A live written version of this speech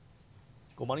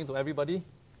Good morning to everybody.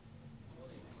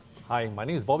 Hi, my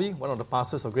name is Bobby, one of the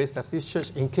pastors of Grace Baptist Church.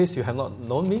 In case you have not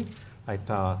known me,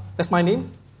 that's my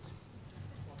name.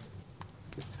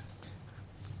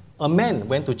 A man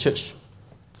went to church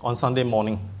on Sunday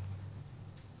morning.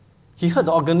 He heard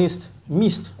the organist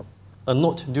missed a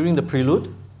note during the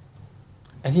prelude,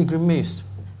 and he grimaced.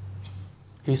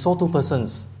 He saw two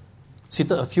persons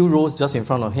seated a few rows just in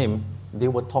front of him. They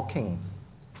were talking.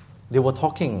 They were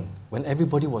talking when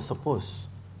everybody was supposed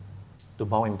to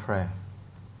bow in prayer.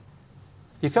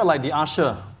 He felt like the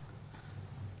usher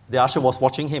was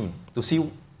watching him to see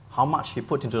how much he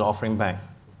put into the offering bag.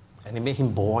 And it made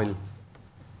him boil.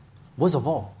 Worst of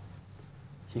all,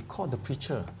 he caught the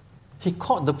preacher. He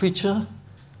caught the preacher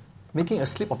making a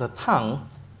slip of the tongue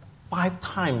 5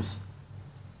 times.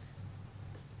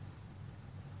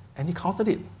 And he counted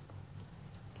it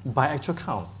by actual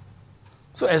count.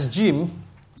 So as Jim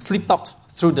slipped out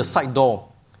through the side door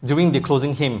during the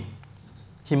closing hymn,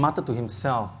 he muttered to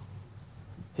himself,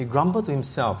 he grumbled to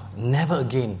himself, never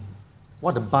again.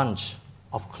 What a bunch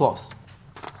of clods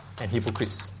and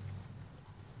hypocrites.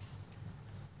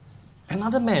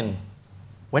 Another man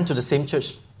went to the same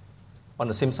church on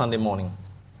the same Sunday morning.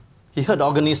 He heard the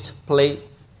organist play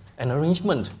an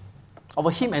arrangement of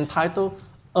a hymn entitled,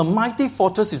 "A Mighty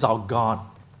Fortress is Our God."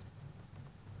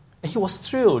 And he was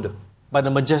thrilled by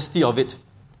the majesty of it.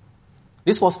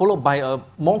 This was followed by a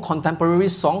more contemporary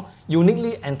song,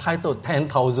 uniquely entitled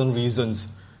 10,000 Reasons.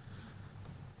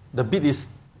 The beat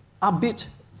is upbeat.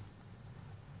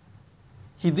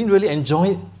 He didn't really enjoy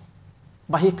it,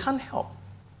 but he can't help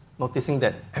noticing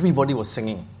that everybody was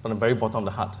singing from the very bottom of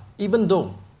the heart, even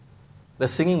though the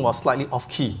singing was slightly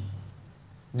off-key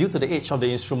due to the age of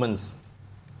the instruments.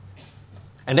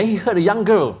 And then he heard a young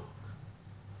girl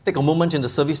take a moment in the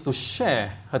service to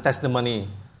share her testimony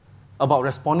about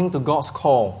responding to God's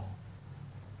call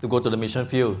to go to the mission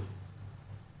field.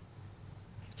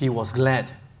 He was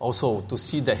glad also to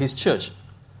see that his church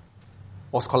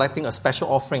was collecting a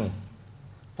special offering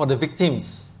for the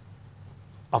victims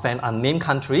of an unnamed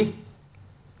country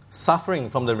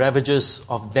suffering from the ravages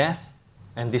of death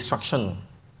and destruction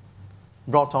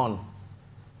brought on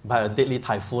by a deadly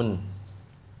typhoon.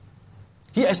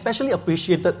 He especially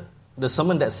appreciated the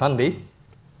sermon that Sunday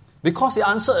because he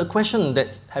answered a question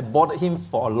that had bothered him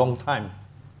for a long time.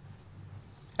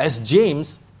 As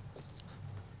James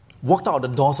walked out the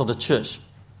doors of the church,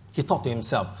 he thought to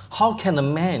himself, how can a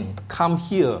man come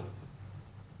here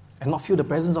and not feel the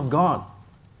presence of God?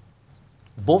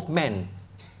 Both men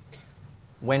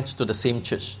went to the same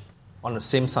church on the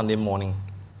same Sunday morning.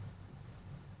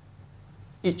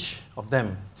 Each of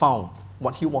them found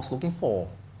what he was looking for.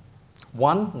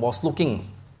 One was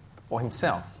looking for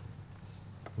himself.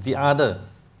 The other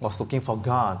was looking for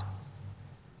God.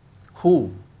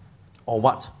 Who or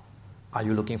what are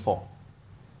you looking for?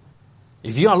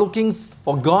 If you are looking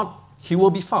for God, He will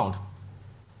be found.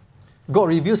 God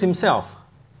reveals Himself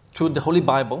through the Holy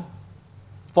Bible,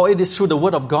 for it is through the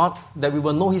Word of God that we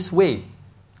will know His way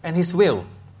and His will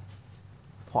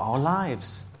for our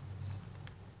lives.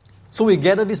 So we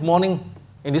gather this morning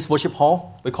in this worship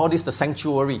hall. We call this the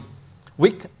sanctuary,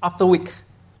 week after week,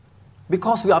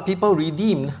 because we are people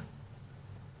redeemed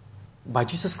by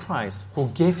Jesus Christ, who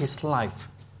gave His life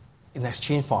in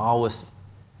exchange for ours.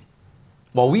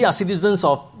 While we are citizens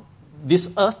of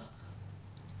this earth,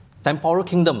 temporal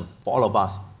kingdom for all of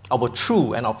us, our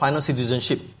true and our final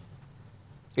citizenship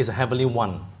is a heavenly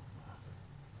one.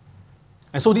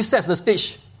 And so this sets the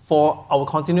stage for our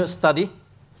continued study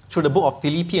through the book of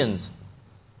Philippians.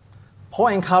 Paul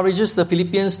encourages the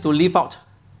Philippians to live out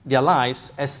their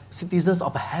lives as citizens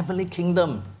of a heavenly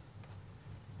kingdom,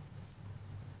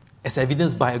 as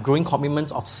evidenced by a growing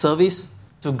commitment of service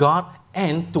to God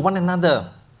and to one another.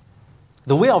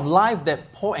 The way of life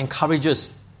that Paul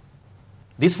encourages,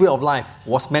 this way of life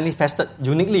was manifested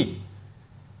uniquely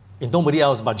in nobody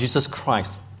else but Jesus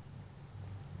Christ.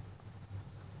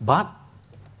 But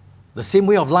the same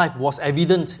way of life was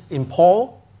evident in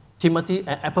Paul, Timothy,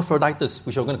 and Epaphroditus,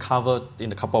 which we're going to cover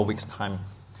in a couple of weeks' time.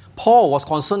 Paul was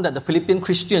concerned that the Philippian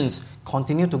Christians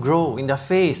continue to grow in their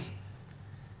faith.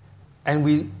 And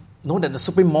we know that the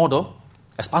supreme model,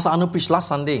 as Pastor Arnold preached last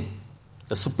Sunday,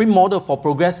 the supreme model for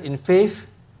progress in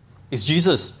faith is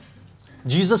Jesus.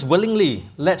 Jesus willingly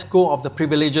let go of the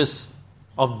privileges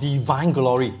of divine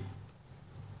glory.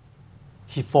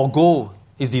 He forego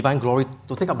His divine glory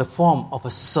to take up the form of a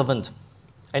servant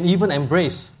and even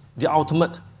embrace the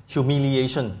ultimate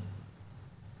humiliation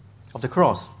of the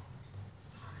cross.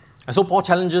 And so Paul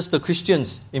challenges the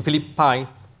Christians in Philippi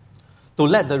to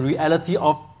let the reality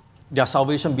of their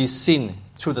salvation be seen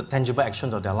through the tangible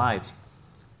actions of their lives.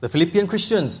 The Philippian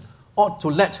Christians ought to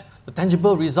let the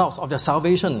tangible results of their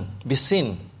salvation be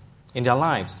seen in their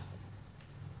lives.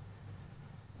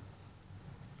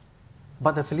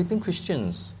 But the Philippian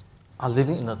Christians are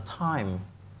living in a time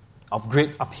of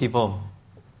great upheaval.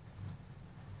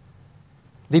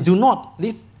 They do not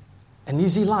live an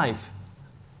easy life.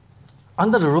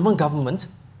 Under the Roman government,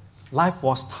 life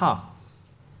was tough.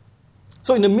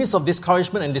 So in the midst of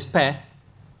discouragement and despair,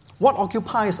 what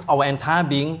occupies our entire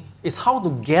being is how to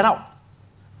get out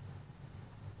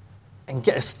and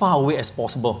get as far away as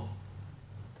possible.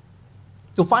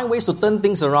 To find ways to turn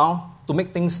things around, to make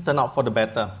things turn out for the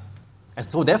better. And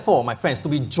so therefore, my friends, to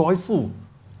be joyful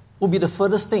will be the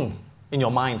furthest thing in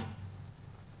your mind.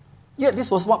 Yet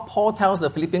this was what Paul tells the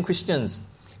Philippian Christians.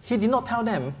 He did not tell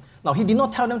them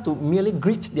to merely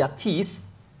grit their teeth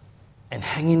and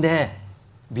hang in there,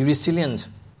 be resilient.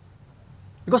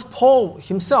 Because Paul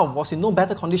himself was in no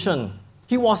better condition.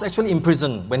 He was actually in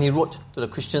prison when he wrote to the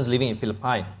Christians living in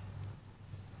Philippi.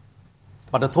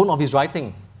 But the tone of his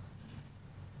writing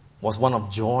was one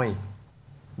of joy.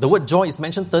 The word joy is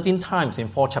mentioned 13 times in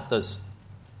 4 chapters.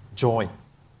 Joy.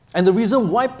 And the reason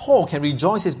why Paul can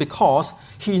rejoice is because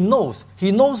he knows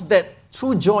that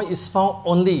true joy is found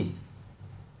only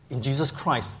in Jesus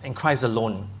Christ and Christ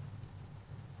alone.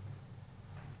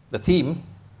 The theme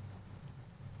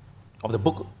of the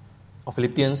book of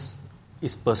Philippians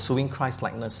is pursuing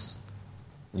Christlikeness.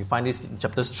 You find this in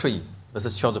chapters 3,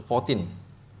 verses 12 to 14.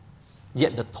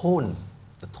 Yet the tone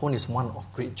is one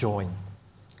of great joy.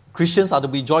 Christians are to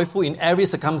be joyful in every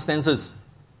circumstances.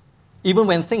 Even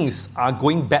when things are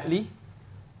going badly,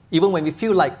 even when we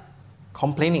feel like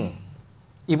complaining,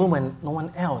 even when no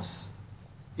one else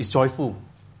is joyful.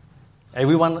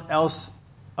 Everyone else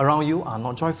around you are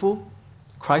not joyful.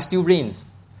 Christ still reigns,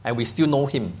 and we still know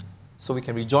Him, so we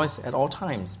can rejoice at all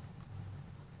times.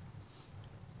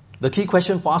 The key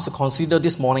question for us to consider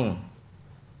this morning: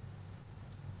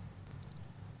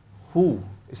 who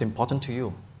is important to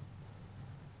you?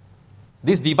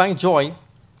 This divine joy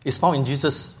is found in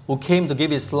Jesus, who came to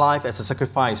give His life as a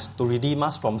sacrifice to redeem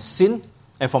us from sin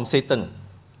and from Satan.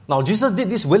 Now, Jesus did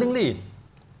this willingly,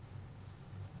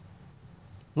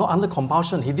 not under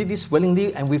compulsion. He did this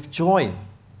willingly and with joy.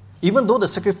 Even though the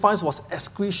sacrifice was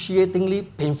excruciatingly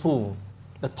painful,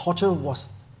 the torture was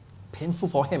painful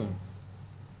for Him.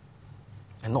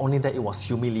 And not only that, it was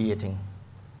humiliating.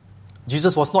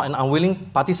 Jesus was not an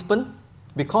unwilling participant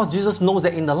because Jesus knows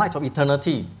that in the light of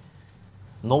eternity,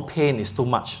 no pain is too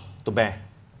much to bear.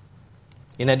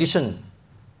 In addition,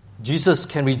 Jesus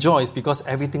can rejoice because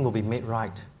everything will be made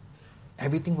right.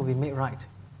 Everything will be made right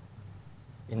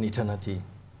in eternity.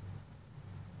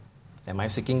 Am I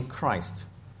seeking Christ,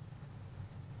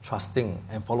 trusting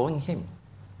and following Him?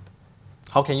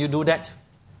 How can you do that?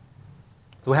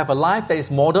 To have a life that is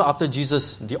modeled after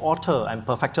Jesus, the author and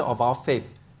perfecter of our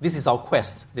faith. This is our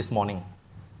quest this morning.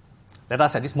 Let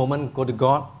us at this moment go to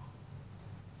God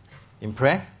in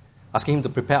prayer, asking Him to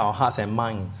prepare our hearts and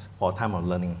minds for a time of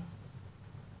learning.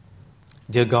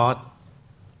 Dear God,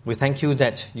 we thank You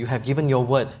that You have given Your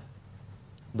word,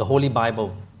 the Holy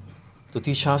Bible, to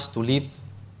teach us to live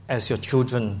as Your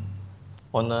children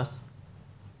on earth.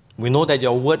 We know that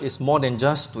Your word is more than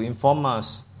just to inform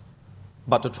us,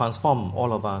 but to transform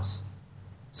all of us,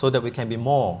 so that we can be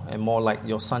more and more like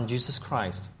Your Son, Jesus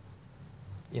Christ,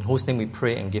 in whose name we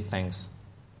pray and give thanks.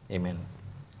 Amen.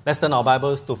 Let's turn our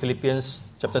Bibles to Philippians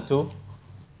chapter 2,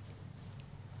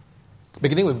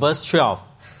 beginning with verse 12.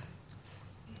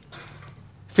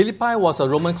 Philippi was a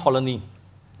Roman colony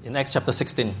in Acts chapter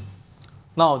 16.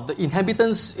 Now, the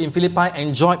inhabitants in Philippi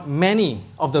enjoyed many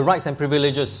of the rights and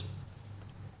privileges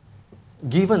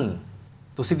given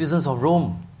to citizens of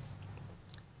Rome.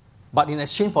 But in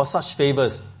exchange for such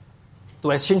favors,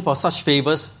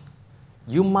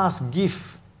 you must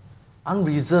give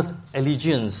unreserved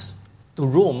allegiance to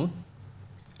Rome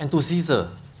and to Caesar.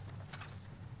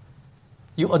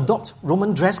 You adopt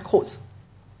Roman dress codes.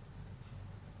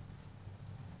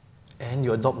 And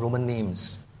you adopt Roman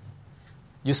names.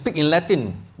 You speak in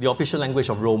Latin, the official language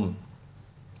of Rome.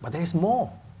 But there is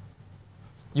more.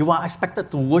 You are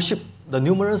expected to worship the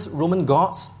numerous Roman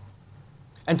gods.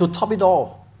 And to top it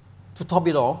all,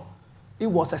 it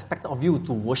was expected of you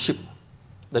to worship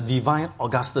the divine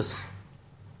Augustus.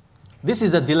 This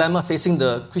is the dilemma facing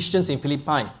the Christians in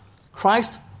Philippi: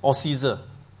 Christ or Caesar.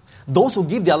 Those who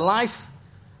give their life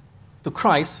to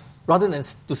Christ rather than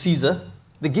to Caesar,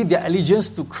 they give their allegiance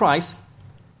to Christ,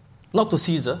 not to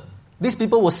Caesar. These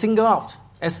people were singled out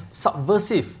as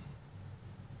subversive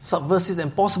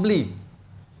and possibly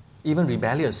even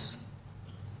rebellious.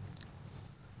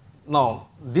 Now,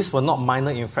 these were not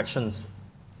minor infractions.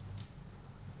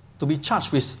 To be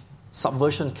charged with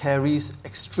subversion carries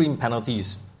extreme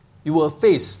penalties. You will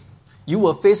face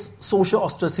social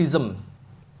ostracism.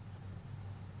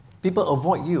 People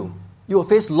avoid you. You will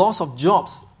face loss of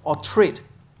jobs or trade.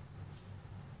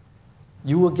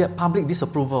 You will get public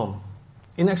disapproval.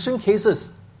 In extreme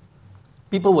cases,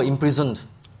 people were imprisoned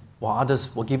while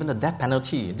others were given the death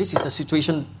penalty. This is the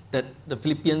situation that the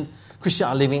Philippian Christians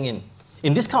are living in.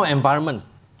 In this kind of environment,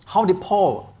 how did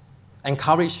Paul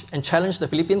encourage and challenge the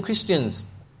Philippian Christians?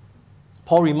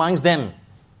 Paul reminds them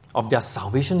of their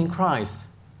salvation in Christ.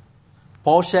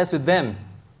 Paul shares with them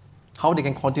how they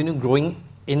can continue growing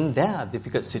in their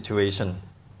difficult situation.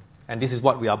 And this is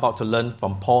what we are about to learn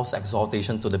from Paul's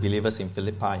exhortation to the believers in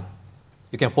Philippi.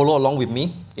 You can follow along with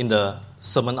me in the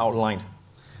sermon outline.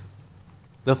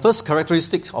 The first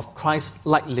characteristic of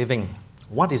Christ-like living.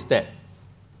 What is that?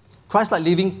 Christ-like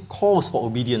living calls for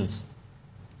obedience.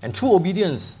 And true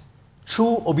obedience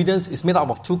is made up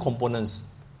of two components.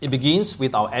 It begins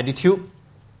with our attitude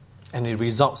and it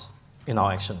results in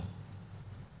our action.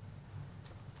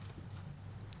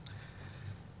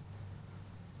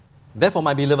 Therefore,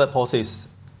 my beloved, Paul says,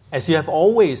 as you have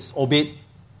always obeyed,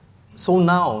 so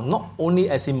now, not only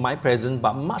as in my presence,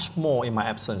 but much more in my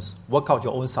absence, work out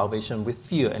your own salvation with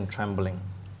fear and trembling.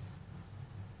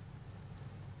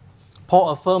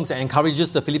 Paul affirms and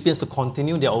encourages the Philippians to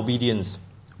continue their obedience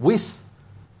with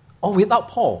or without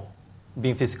Paul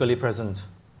being physically present.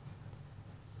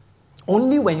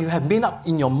 Only when you have made up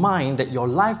in your mind that your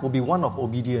life will be one of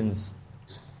obedience,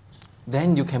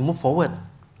 then you can move forward.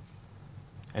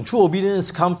 And true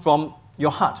obedience comes from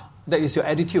your heart. That is your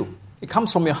attitude. It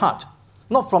comes from your heart,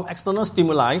 not from external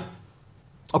stimuli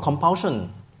or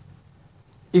compulsion.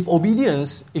 If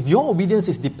your obedience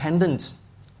is dependent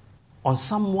on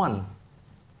someone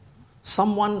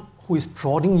who is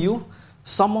prodding you,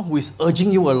 someone who is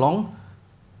urging you along,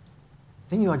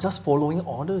 then you are just following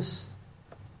orders.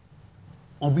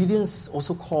 Obedience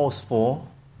also calls for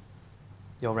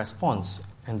your response,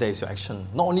 and that is your action.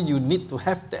 Not only you need to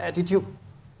have the attitude,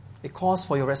 it calls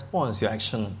for your response, your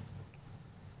action.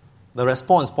 The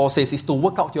response, Paul says, is to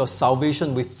work out your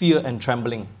salvation with fear and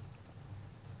trembling.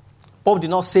 Paul did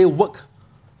not say work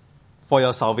for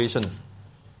your salvation.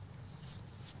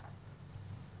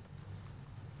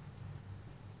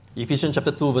 Ephesians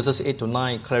chapter 2, verses 8 to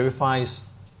 9 clarifies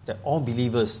that all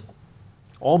believers,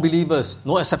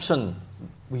 no exception,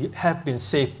 we have been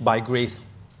saved by grace.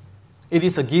 It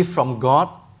is a gift from God.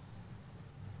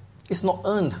 It's not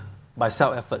earned by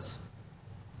self-efforts.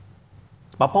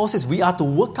 But Paul says we are to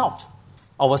work out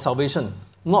our salvation,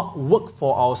 not work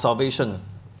for our salvation.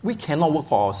 We cannot work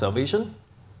for our salvation.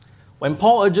 When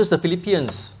Paul urges the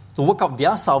Philippians to work out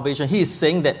their salvation, he is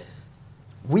saying that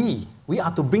we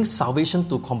are to bring salvation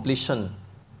to completion,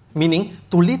 meaning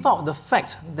to live out the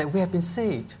fact that we have been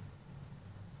saved.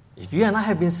 If you and I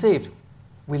have been saved,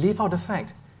 we live out the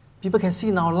fact. People can see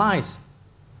in our lives.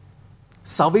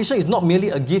 Salvation is not merely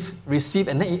a gift received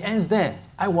and then it ends there.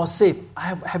 I was saved.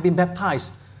 I have been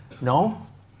baptized. No.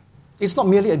 It's not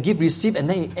merely a gift received and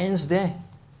then it ends there.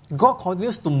 God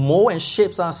continues to mold and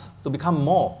shapes us to become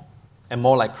more and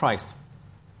more like Christ.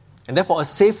 And therefore, a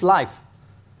saved life,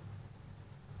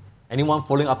 anyone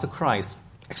following after Christ,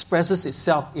 expresses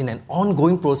itself in an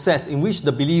ongoing process in which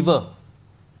the believer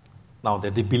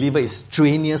is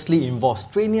strenuously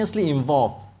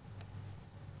involved.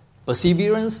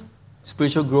 Perseverance,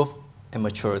 spiritual growth, and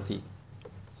maturity.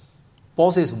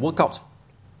 Paul says, work out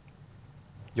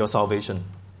your salvation.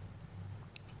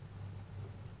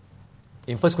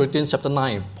 In 1 Corinthians chapter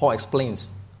 9, Paul explains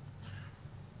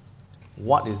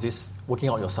what is this working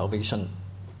out your salvation.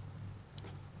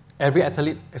 Every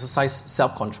athlete exercises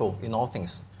self-control in all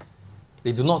things.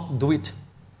 They do not do it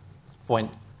for an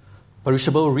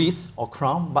perishable wreath or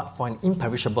crown, but for an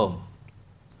imperishable.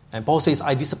 And Paul says,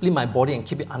 I discipline my body and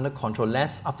keep it under control,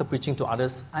 lest after preaching to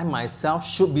others, I myself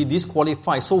should be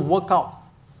disqualified. So work out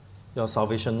your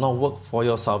salvation, not work for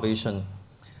your salvation.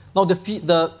 Now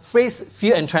the phrase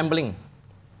fear and trembling.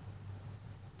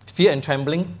 Fear and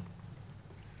trembling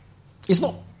is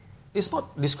not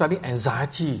describing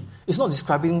anxiety. It's not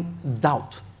describing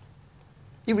doubt.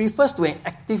 It refers to an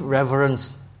active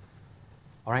reverence.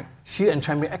 All right? Fear and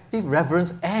trembling, active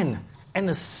reverence and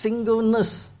a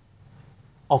singleness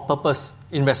of purpose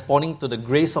in responding to the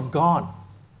grace of God.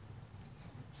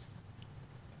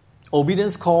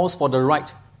 Obedience calls for the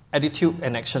right attitude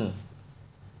and action.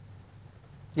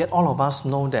 Yet all of us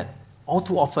know that all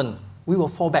too often we will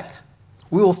fall back.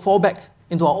 We will fall back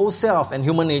into our old self and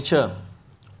human nature.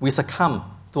 We succumb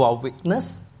to our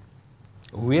weakness,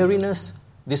 weariness,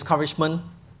 discouragement,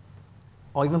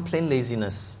 or even plain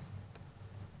laziness.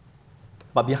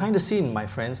 But behind the scene, my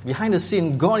friends, behind the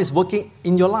scene, God is working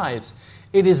in your lives.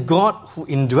 It is God who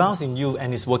indwells in you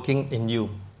and is working in you.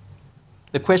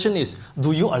 The question is,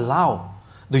 do you allow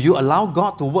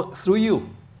God to work through you?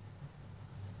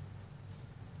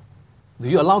 Do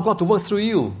you allow God to work through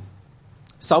you?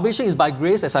 Salvation is by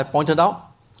grace, as I pointed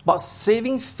out, but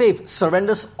saving faith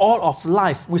surrenders all of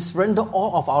life. We surrender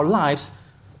all of our lives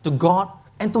to God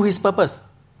and to His purpose.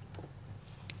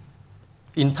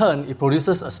 In turn, it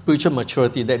produces a spiritual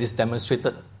maturity that is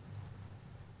demonstrated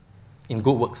in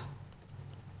good works.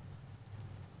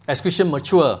 As Christians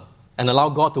mature and allow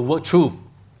God to work through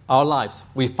our lives,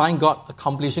 we find God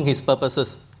accomplishing His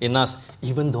purposes in us,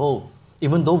 even though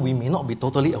we may not be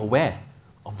totally aware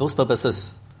of those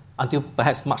purposes until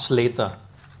perhaps much later.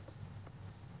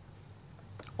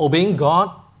 Obeying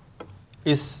God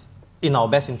is in our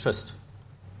best interest.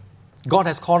 God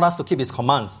has called us to keep His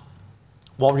commands,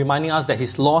 while reminding us that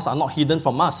His laws are not hidden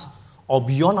from us or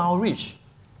beyond our reach.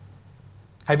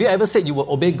 Have you ever said you would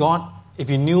obey God if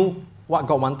you knew what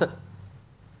God wanted?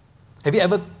 Have you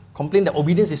ever complained that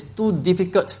obedience is too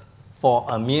difficult for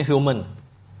a mere human?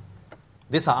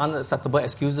 These are unacceptable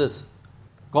excuses.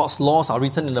 God's laws are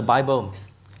written in the Bible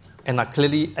and are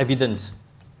clearly evident.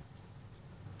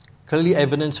 Clearly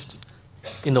evidenced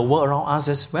in the world around us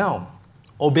as well.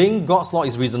 Obeying God's law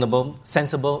is reasonable,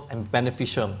 sensible, and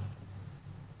beneficial.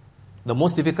 The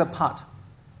most difficult part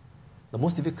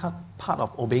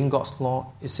of obeying God's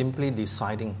law is simply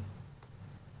deciding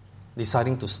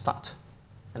to start,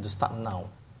 and to start now.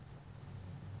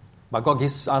 But God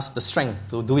gives us the strength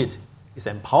to do it. It's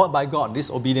empowered by God,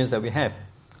 this obedience that we have.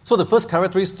 So the first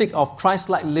characteristic of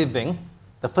Christ-like living,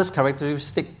 the first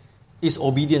characteristic is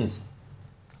obedience.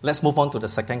 Let's move on to the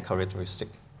second characteristic.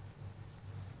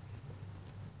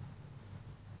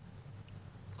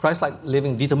 Christ-like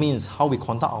living determines how we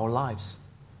conduct our lives.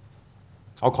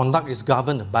 Our conduct is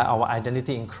governed by our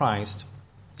identity in Christ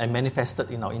and manifested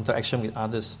in our interaction with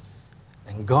others.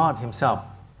 And God Himself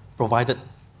provided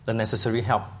the necessary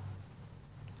help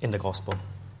in the gospel.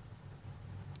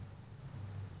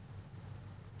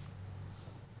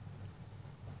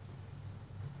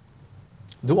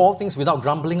 Do all things without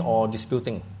grumbling or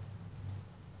disputing.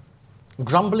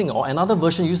 Grumbling, or another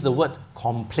version uses the word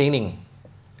complaining.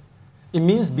 It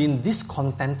means being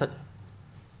discontented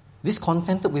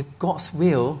with God's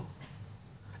will,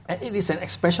 and it is an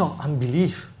expression of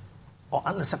unbelief or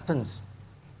unacceptance.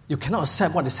 You cannot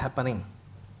accept what is happening.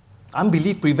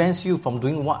 Unbelief prevents you from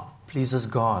doing what pleases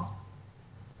God.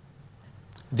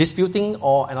 Disputing,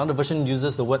 or another version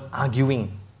uses the word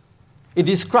arguing. It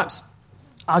describes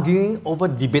arguing over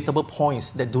debatable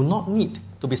points that do not need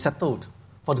to be settled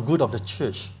for the good of the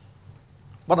church.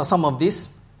 What are some of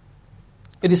these?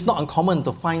 It is not uncommon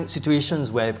to find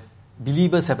situations where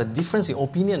believers have a difference in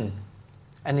opinion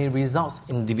and it results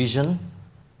in division,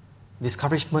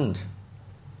 discouragement,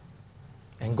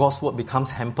 and God's word becomes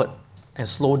hampered and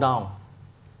slowed down.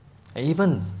 And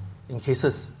even in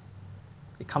cases,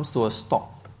 it comes to a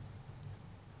stop.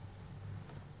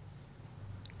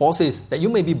 Paul says that you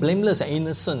may be blameless and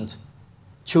innocent,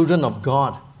 children of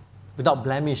God, without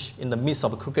blemish in the midst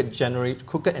of a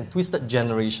crooked and twisted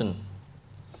generation.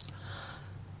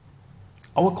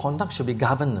 Our conduct should be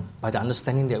governed by the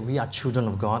understanding that we are children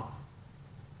of God.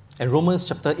 And Romans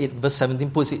chapter 8, verse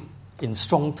 17 puts it in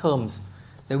strong terms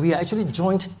that we are actually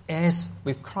joint heirs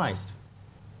with Christ.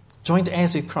 Joint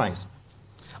heirs with Christ.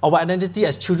 Our identity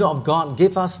as children of God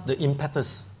gave us the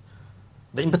impetus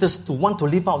to want to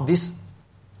live out this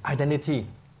identity.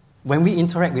 When we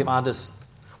interact with others,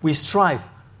 we strive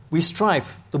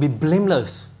to be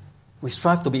blameless. We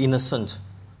strive to be innocent,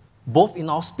 both in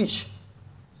our speech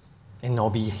and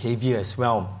our behavior as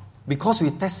well. Because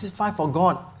we testify for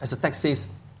God, as the text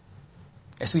says,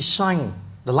 as we shine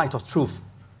the light of truth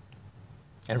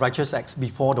and righteous acts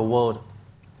before the world.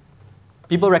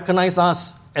 People recognize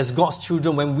us as God's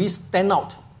children when we stand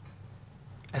out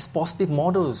as positive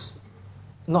models,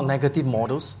 not negative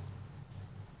models.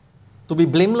 To be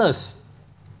blameless,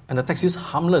 and the text uses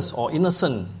harmless or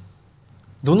innocent,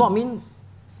 do not mean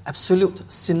absolute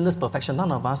sinless perfection.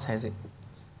 None of us has it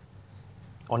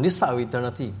on this side of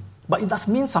eternity. But it does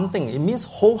mean something. It means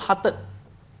wholehearted,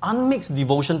 unmixed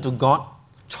devotion to God,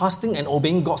 trusting and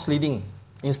obeying God's leading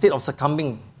instead of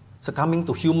succumbing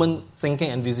to human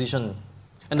thinking and decision.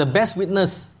 And the best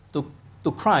witness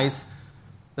to Christ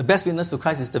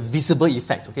is the visible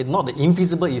effect, okay, not the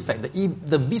invisible effect.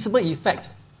 The visible effect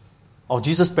of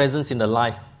Jesus' presence in the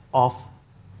life of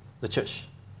the church,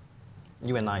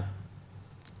 you and I.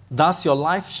 Does your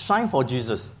life shine for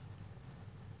Jesus?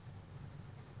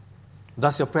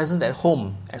 Does your presence at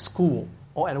home, at school,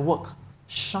 or at work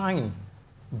shine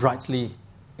brightly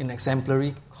in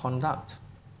exemplary conduct.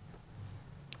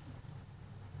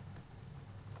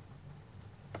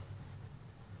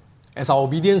 As our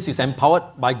obedience is empowered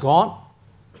by God,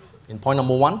 in point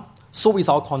number 1, so is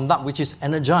our conduct, which is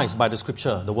energized by the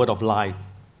Scripture, the word of life.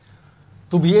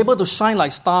 To be able to shine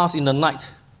like stars in the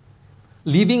night,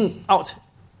 living out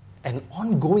an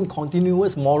ongoing,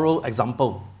 continuous moral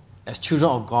example as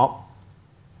children of God,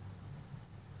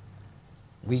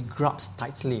 we grasp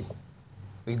tightly.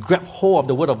 We grab hold of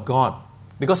the word of God,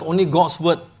 because only God's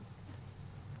word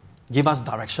gives us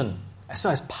direction as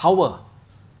well as power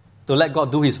to let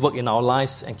God do His work in our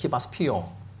lives and keep us pure.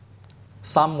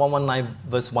 Psalm 119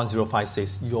 verse 105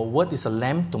 says, "Your word is a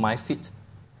lamp to my feet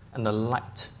and a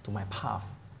light to my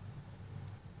path."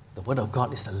 The word of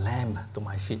God is a lamp to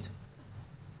my feet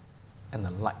and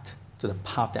a light to the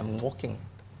path that I'm walking.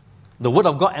 The word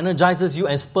of God energizes you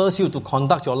and spurs you to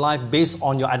conduct your life based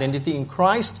on your identity in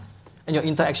Christ and your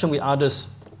interaction with others.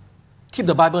 Keep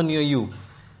the Bible near you,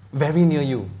 very near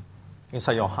you,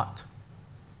 inside your heart.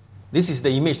 This is the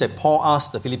image that Paul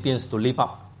asked the Philippians to live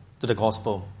up to the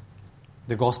gospel.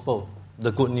 The gospel,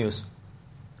 the good news,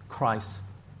 Christ,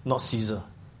 not Caesar,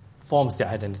 forms their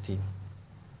identity.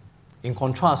 In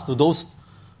contrast to those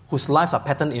whose lives are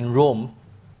patterned in Rome,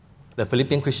 the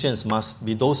Philippian Christians must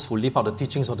be those who live out the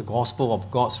teachings of the gospel of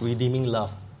God's redeeming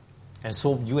love. And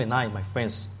so you and I, my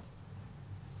friends,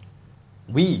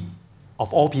 we,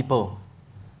 of all people,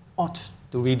 ought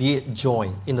to radiate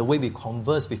joy in the way we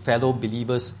converse with fellow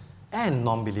believers and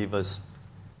non-believers,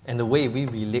 and the way we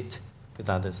relate with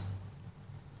others.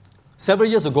 Several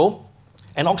years ago,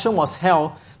 an auction was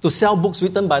held to sell books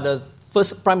written by the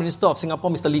first Prime Minister of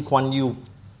Singapore, Mr. Lee Kuan Yew.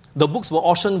 The books were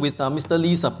auctioned with Mr.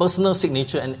 Lee's personal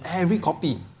signature, and every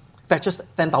copy fetches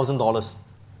 $10,000.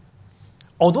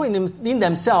 Although in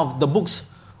themselves, the books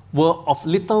were of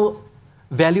little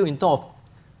value in terms of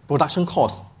production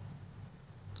cost,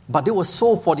 but they were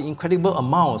sold for the incredible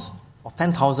amounts of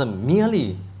 $10,000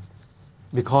 merely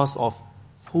because of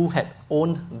who had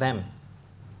owned them.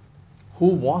 Who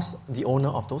was the owner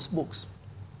of those books?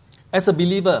 As a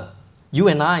believer, you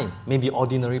and I may be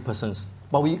ordinary persons,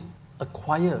 but we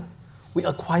acquire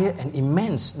an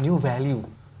immense new value,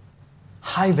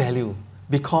 high value,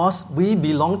 because we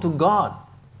belong to God.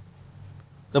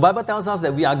 The Bible tells us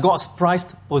that we are God's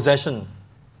prized possession.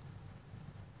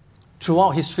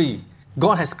 Throughout history,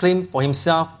 God has claimed for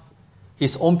Himself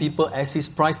His own people as His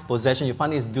prized possession. You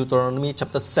find it in Deuteronomy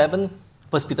chapter 7,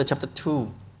 1 Peter chapter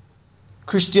 2.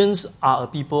 Christians are a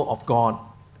people of God.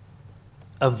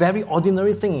 A very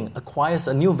ordinary thing acquires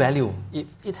a new value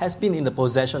if it has been in the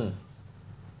possession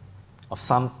of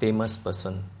some famous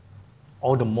person.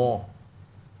 All the more,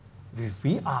 if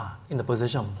we are in the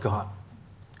possession of God,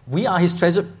 we are His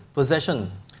treasured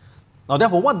possession. Now,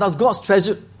 therefore, what does God's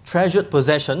treasured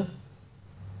possession,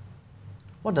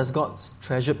 what does God's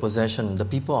treasured possession, the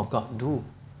people of God, do?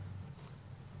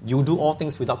 You do all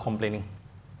things without complaining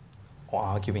or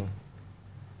arguing.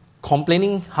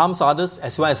 Complaining harms others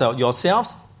as well as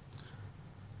yourselves.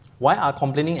 Why are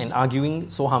complaining and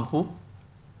arguing so harmful?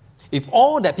 If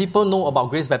all that people know about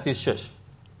Grace Baptist Church,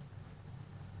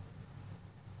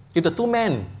 if the two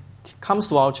men comes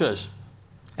to our church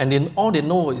and then all they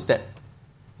know is that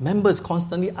members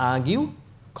constantly argue,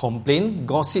 complain,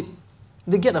 gossip,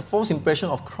 they get a false impression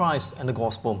of Christ and the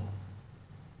gospel.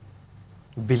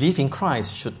 Belief in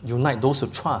Christ should unite those who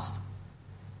trust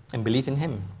and believe in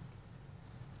Him.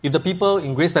 If the people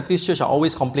in Grace Baptist Church are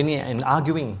always complaining and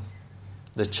arguing,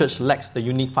 the church lacks the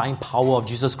unifying power of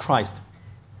Jesus Christ.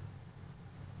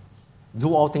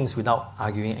 Do all things without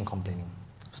arguing and complaining.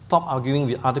 Stop arguing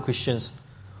with other Christians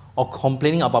or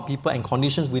complaining about people and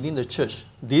conditions within the church.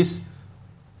 This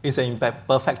is an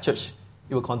imperfect church.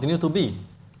 It will continue to be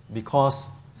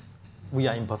because we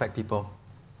are imperfect people.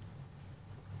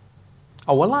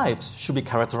 Our lives should be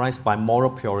characterized by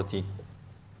moral purity.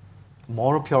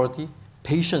 Moral purity,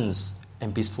 patience,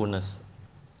 and peacefulness,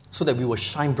 so that we will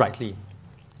shine brightly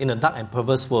in a dark and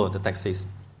perverse world, the text says.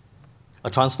 A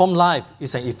transformed life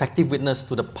is an effective witness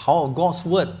to the power of God's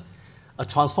word. A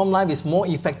transformed life is more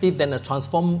effective than a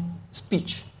transformed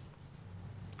speech.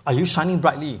 Are you shining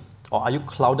brightly, or are you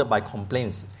clouded by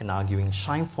complaints and arguing?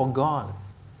 Shine for God.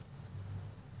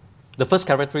 The first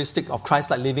characteristic of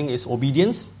Christ-like living is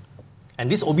obedience. And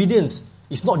this obedience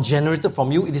is not generated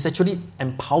from you. It is actually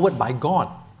empowered by God.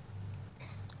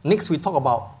 Next, we talk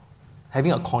about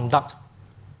having a conduct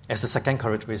as the second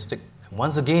characteristic. And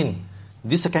once again,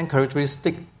 this second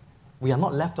characteristic, we are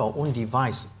not left to our own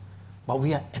device, but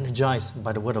we are energized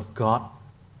by the word of God,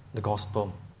 the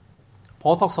gospel.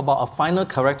 Paul talks about a final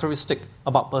characteristic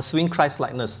about pursuing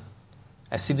Christ-likeness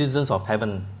as citizens of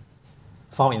heaven.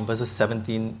 found in verses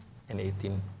 17 and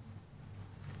 18.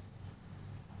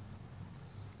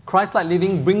 Christ-like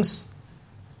living brings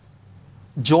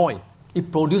joy.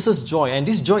 It produces joy, and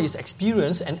this joy is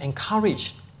experienced and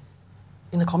encouraged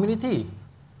in a community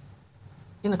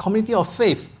of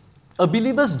faith. A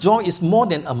believer's joy is more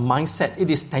than a mindset. It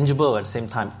is tangible at the same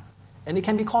time, and it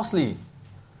can be costly.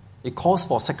 It calls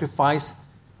for sacrifice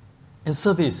and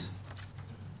service.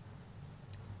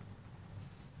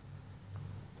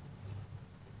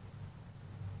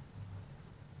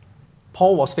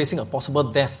 Paul was facing a possible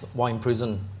death while in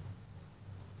prison.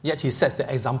 Yet he sets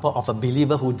the example of a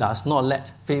believer who does not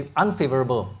let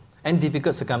unfavorable and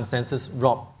difficult circumstances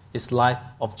rob his life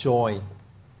of joy.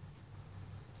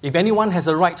 If anyone has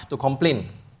a right to complain,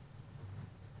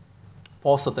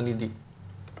 Paul certainly did.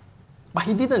 But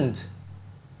he didn't.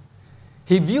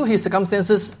 He viewed his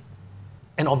circumstances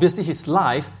and obviously his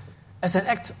life as an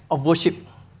act of worship,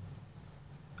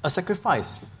 a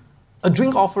sacrifice, a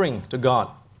drink offering to God.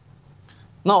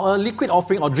 Now, a liquid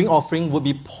offering or drink offering would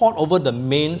be poured over the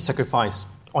main sacrifice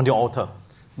on the altar.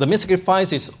 The main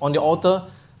sacrifice is on the altar,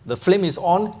 the flame is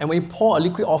on, and when you pour a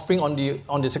liquid offering on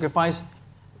the sacrifice,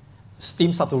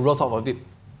 steam starts to rise out of it.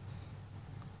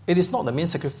 It is not the main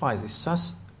sacrifice, it's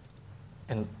just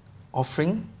an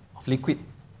offering of liquid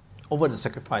over the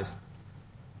sacrifice.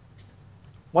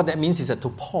 What that means is that to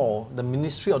Paul, the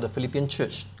ministry of the Philippian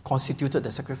church constituted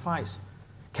the sacrifice.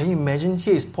 Can you imagine?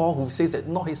 Here is Paul who says that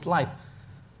not his life,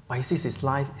 but he sees his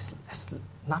life as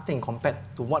nothing compared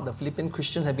to what the Philippian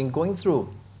Christians have been going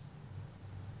through.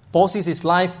 Paul sees his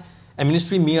life and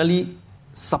ministry merely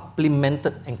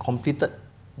supplemented and completed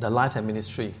the life and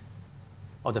ministry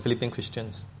of the Philippian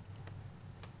Christians.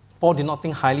 Paul did not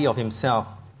think highly of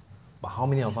himself, but how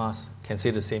many of us can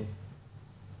say the same?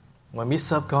 When we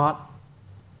serve God,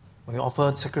 when we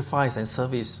offer sacrifice and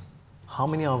service, how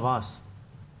many of us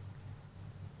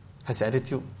has the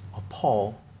attitude of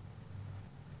Paul,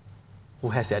 who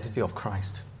has the attitude of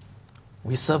Christ?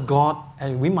 We serve God,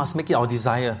 and we must make it our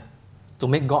desire to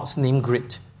make God's name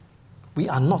great. We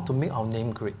are not to make our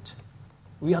name great.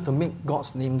 We are to make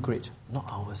God's name great, not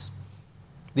ours.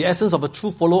 The essence of a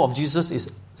true follower of Jesus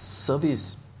is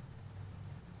service,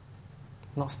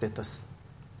 not status.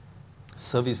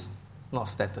 Service, not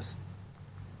status.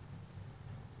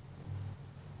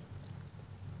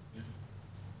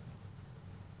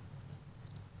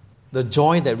 The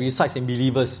joy that resides in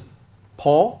believers,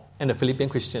 Paul and the Philippian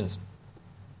Christians,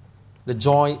 the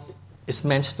joy is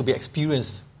meant to be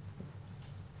experienced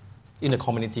in a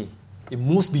community. It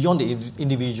moves beyond the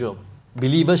individual.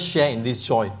 Believers share in this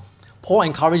joy. Paul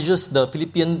encourages the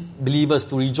Philippian believers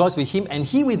to rejoice with him and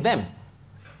he with them.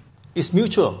 It's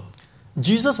mutual.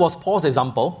 Jesus was Paul's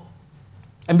example,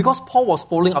 and because Paul was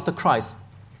following after Christ,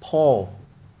 Paul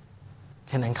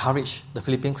can encourage the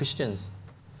Philippian Christians.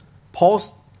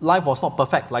 Paul's life was not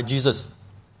perfect like Jesus.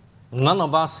 None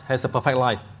of us has the perfect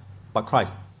life but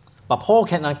Christ. But Paul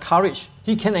can encourage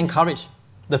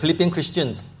the Philippian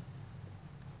Christians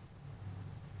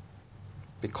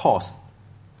because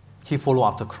he followed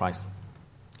after Christ.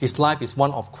 His life is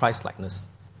one of Christlikeness.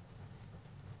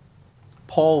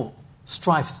 Paul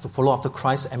strives to follow after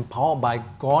Christ, empowered by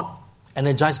God,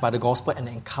 energized by the gospel, and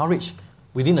encouraged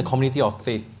within the community of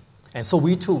faith. And so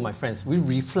we too, my friends, we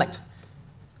reflect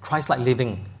Christ-like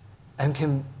living,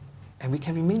 and we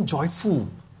can remain joyful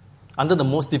under the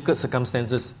most difficult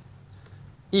circumstances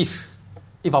if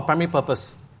our primary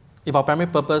purpose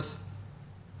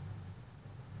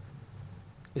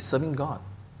is serving God,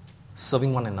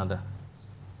 serving one another.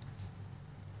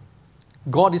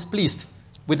 God is pleased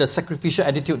with a sacrificial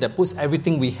attitude that puts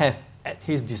everything we have at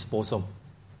His disposal.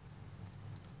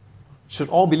 Should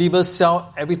all believers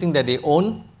sell everything that they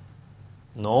own?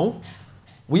 No.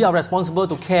 We are responsible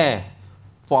to care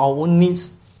for our own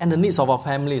needs and the needs of our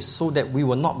families so that we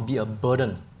will not be a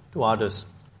burden to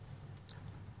others.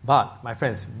 But, my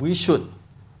friends, we should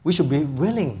be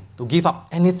willing to give up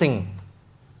anything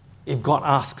if God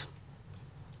asks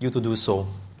you to do so.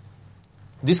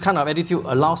 This kind of attitude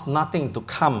allows nothing to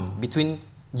come between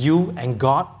you and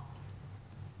God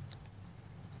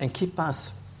and keep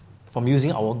us from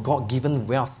using our God-given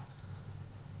wealth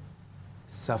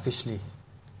selfishly.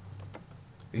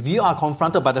 If you are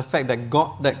confronted by the fact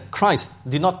that Christ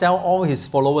did not tell all His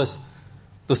followers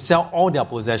to sell all their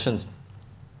possessions,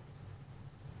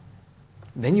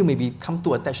 then you may become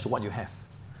too attached to what you have.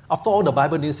 After all, the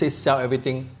Bible didn't say sell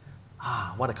everything.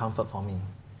 What a comfort for me.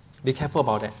 Be careful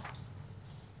about that.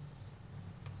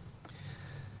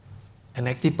 An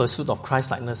active pursuit of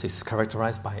Christ-likeness is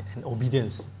characterized by an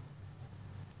obedience,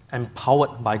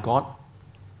 empowered by God,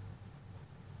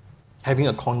 having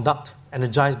a conduct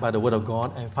energized by the Word of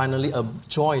God, and finally, a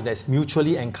joy that's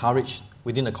mutually encouraged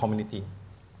within the community.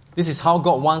 This is how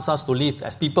God wants us to live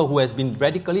as people who has been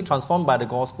radically transformed by the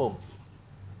gospel.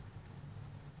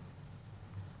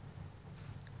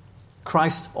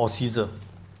 Christ or Caesar.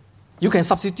 You can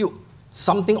substitute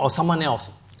something or someone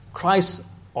else. Christ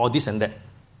or this and that.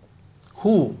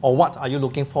 Who or what are you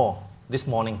looking for this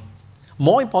morning?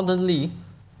 More importantly,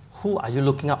 who are you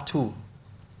looking up to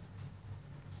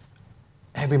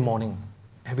every morning,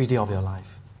 every day of your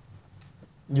life?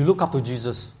 You look up to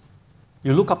Jesus.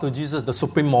 You look up to Jesus, the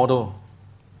supreme model.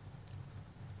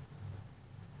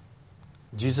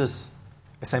 Jesus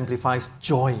exemplifies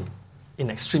joy in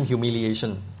extreme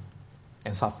humiliation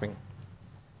and suffering.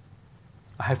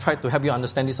 I have tried to help you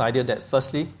understand this idea that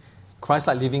firstly,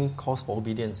 Christ-like living calls for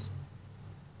obedience.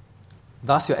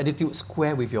 Thus, your attitude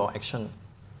square with your action.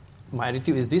 My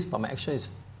attitude is this, but my action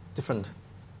is different.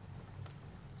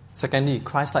 Secondly,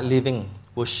 Christ-like living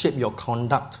will shape your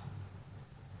conduct.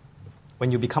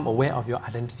 When you become aware of your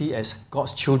identity as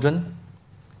God's children,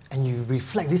 and you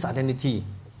reflect this identity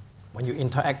when you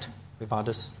interact with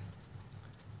others.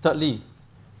 Thirdly,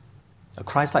 a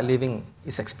Christ-like living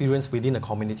is experienced within a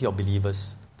community of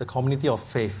believers, the community of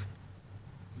faith,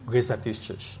 Grace Baptist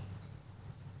Church.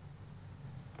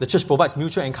 The church provides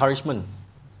mutual encouragement,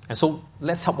 and so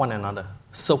let's help one another,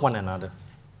 serve one another,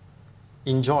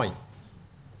 enjoy.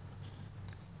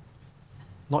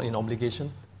 Not in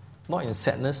obligation, not in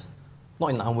sadness, not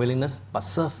in unwillingness, but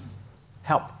serve,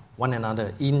 help one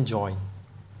another in joy.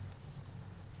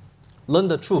 Learn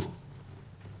the truth,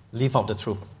 live out the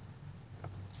truth.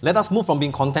 Let us move from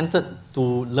being contented to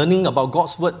learning about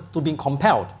God's word to being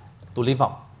compelled to live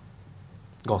out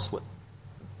God's word.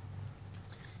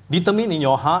 Determine in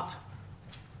your heart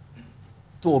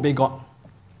to obey God.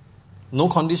 No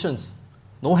conditions,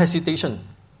 no hesitation.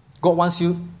 God wants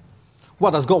you.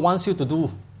 What does God want you to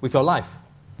do with your life?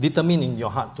 Determine in your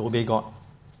heart to obey God.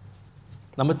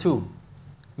 Number 2,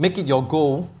 make it your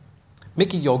goal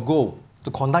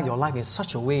to conduct your life in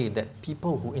such a way that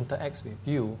people who interact with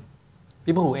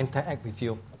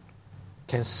you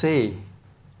can say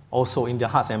also in their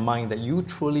hearts and mind that you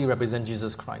truly represent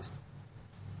Jesus Christ.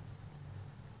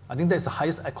 I think that's the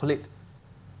highest accolade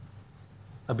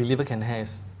a believer can have,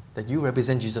 that you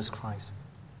represent Jesus Christ.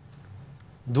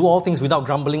 Do all things without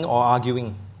grumbling or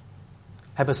arguing.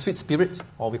 Have a sweet spirit,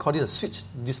 or we call it a sweet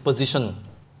disposition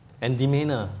and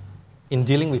demeanor in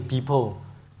dealing with people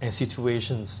and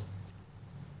situations.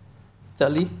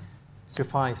 Thirdly,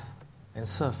 sacrifice and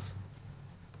serve.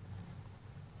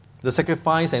 The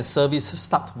sacrifice and service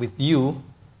start with you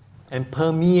and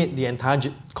permeate the entire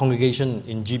congregation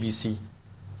in GBC.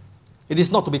 It is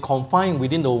not to be confined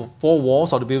within the 4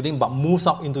 walls of the building, but moves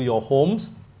out into your homes,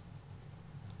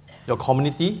 your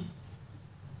community,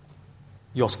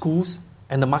 your schools,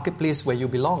 and the marketplace where you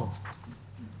belong.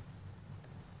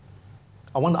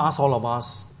 I want to ask all of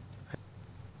us,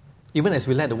 even as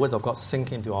we let the words of God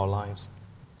sink into our lives,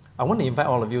 I want to invite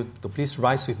all of you to please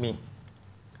rise with me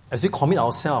as we commit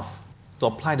ourselves to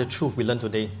apply the truth we learned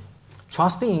today,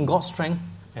 trusting in God's strength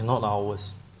and not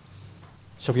ours.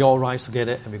 Shall we all rise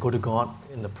together and we go to God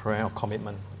in the prayer of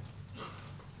commitment?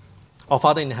 Our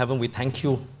Father in heaven, we thank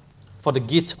you for the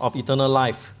gift of eternal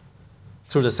life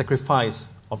through the sacrifice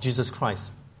of Jesus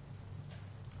Christ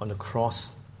on the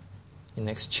cross in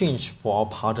exchange for our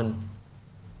pardon.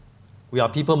 We are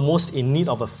people most in need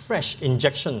of a fresh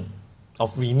injection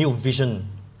of renewed vision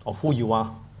of who you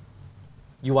are.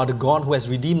 You are the God who has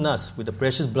redeemed us with the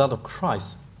precious blood of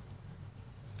Christ.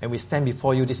 And we stand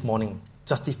before you this morning,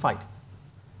 justified,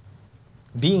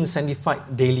 being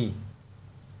sanctified daily,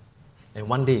 and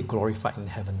one day glorified in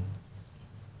heaven.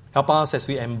 Help us as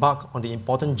we embark on the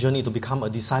important journey to become a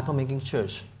disciple-making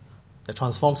church that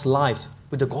transforms lives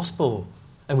with the gospel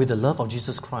and with the love of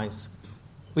Jesus Christ.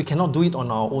 We cannot do it on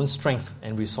our own strength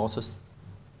and resources.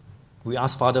 We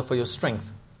ask, Father, for your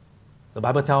strength. The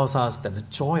Bible tells us that the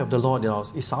joy of the Lord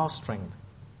is our strength.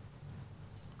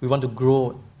 We want to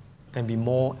grow and be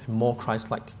more and more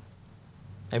Christ-like.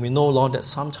 And we know, Lord, that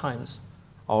sometimes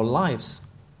our lives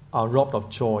are robbed of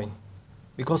joy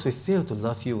because we fail to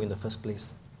love you in the first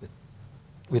place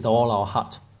with all our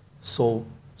heart, soul,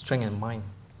 strength, and mind.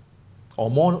 Or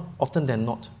more often than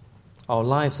not, our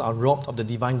lives are robbed of the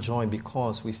divine joy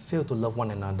because we fail to love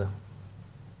one another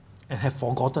and have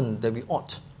forgotten that we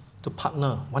ought to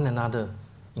partner one another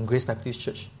in Grace Baptist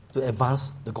Church to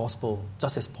advance the gospel,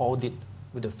 just as Paul did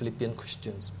with the Philippian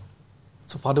Christians.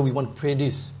 So, Father, we want to pray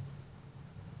this,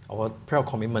 our prayer of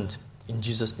commitment, in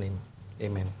Jesus' name.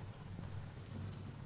 Amen.